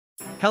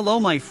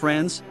Hello my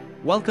friends,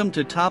 welcome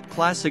to Top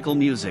Classical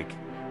Music.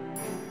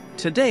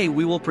 Today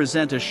we will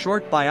present a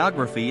short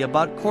biography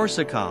about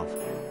Korsakov.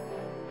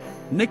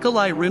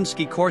 Nikolai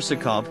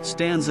Rimsky-Korsakov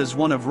stands as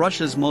one of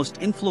Russia's most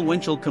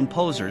influential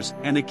composers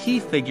and a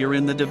key figure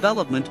in the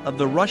development of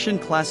the Russian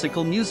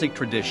classical music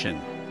tradition.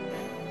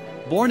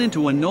 Born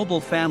into a noble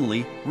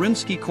family,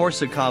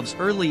 Rimsky-Korsakov's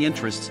early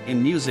interests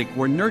in music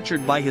were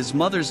nurtured by his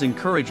mother's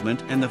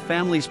encouragement and the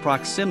family's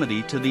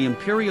proximity to the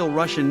Imperial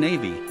Russian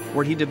Navy,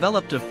 where he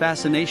developed a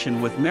fascination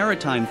with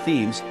maritime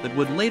themes that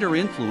would later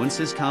influence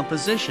his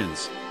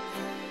compositions.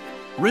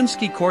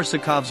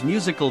 Rimsky-Korsakov's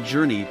musical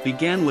journey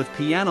began with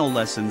piano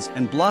lessons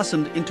and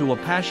blossomed into a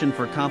passion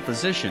for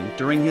composition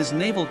during his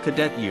naval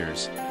cadet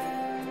years.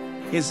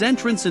 His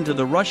entrance into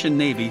the Russian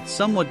Navy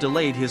somewhat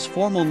delayed his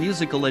formal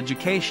musical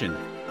education,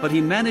 but he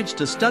managed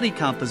to study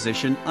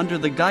composition under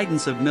the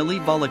guidance of Mily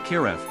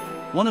Balakirev,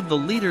 one of the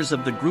leaders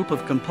of the group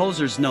of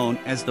composers known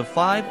as the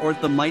Five or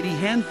the Mighty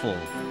Handful.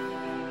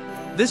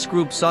 This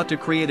group sought to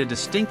create a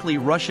distinctly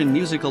Russian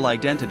musical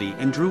identity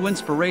and drew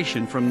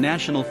inspiration from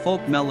national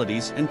folk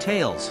melodies and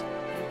tales.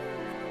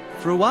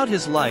 Throughout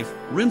his life,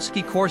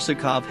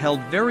 Rimsky-Korsakov held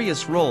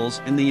various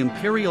roles in the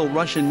Imperial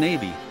Russian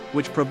Navy,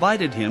 which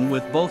provided him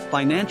with both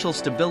financial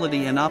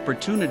stability and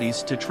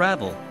opportunities to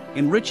travel,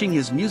 enriching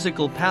his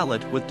musical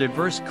palette with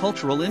diverse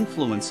cultural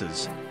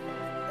influences.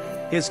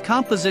 His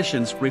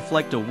compositions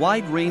reflect a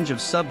wide range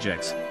of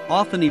subjects,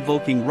 often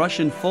evoking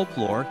Russian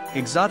folklore,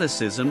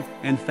 exoticism,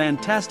 and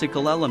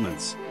fantastical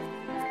elements.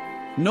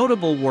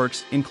 Notable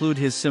works include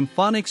his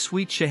symphonic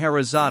suite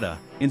Scheherazade,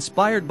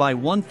 inspired by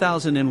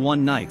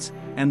 1001 Nights,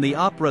 and the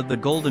opera The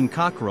Golden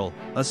Cockerel,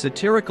 a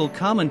satirical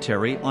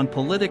commentary on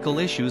political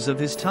issues of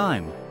his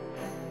time.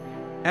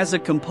 As a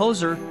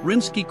composer,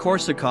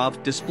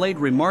 Rimsky-Korsakov displayed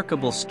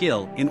remarkable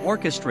skill in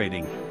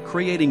orchestrating,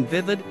 creating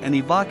vivid and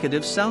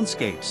evocative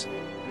soundscapes.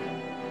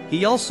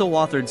 He also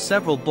authored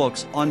several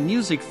books on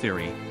music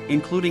theory,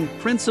 including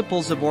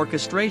Principles of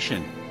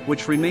Orchestration,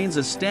 which remains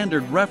a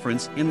standard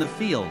reference in the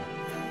field.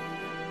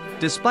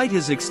 Despite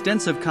his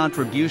extensive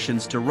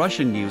contributions to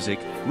Russian music,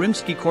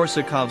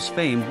 Rimsky-Korsakov's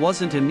fame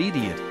wasn't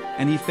immediate,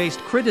 and he faced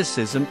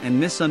criticism and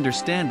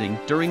misunderstanding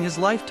during his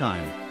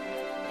lifetime.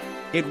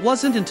 It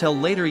wasn't until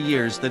later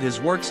years that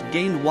his works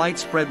gained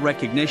widespread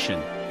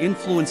recognition,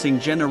 influencing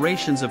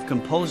generations of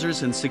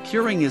composers and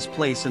securing his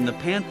place in the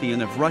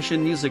pantheon of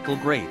Russian musical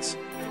greats.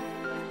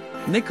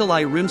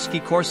 Nikolai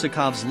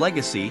Rimsky-Korsakov's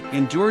legacy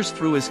endures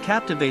through his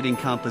captivating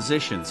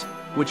compositions,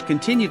 which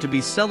continue to be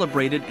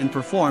celebrated and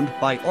performed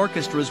by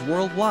orchestras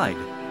worldwide.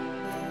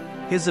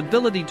 His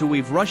ability to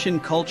weave Russian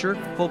culture,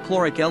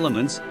 folkloric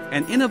elements,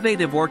 and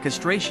innovative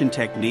orchestration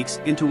techniques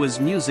into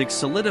his music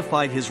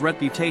solidified his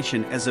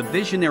reputation as a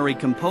visionary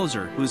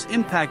composer whose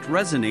impact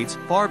resonates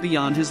far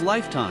beyond his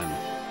lifetime.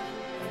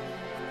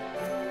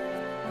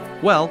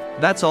 Well,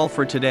 that's all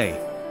for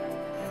today.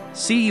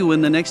 See you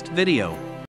in the next video.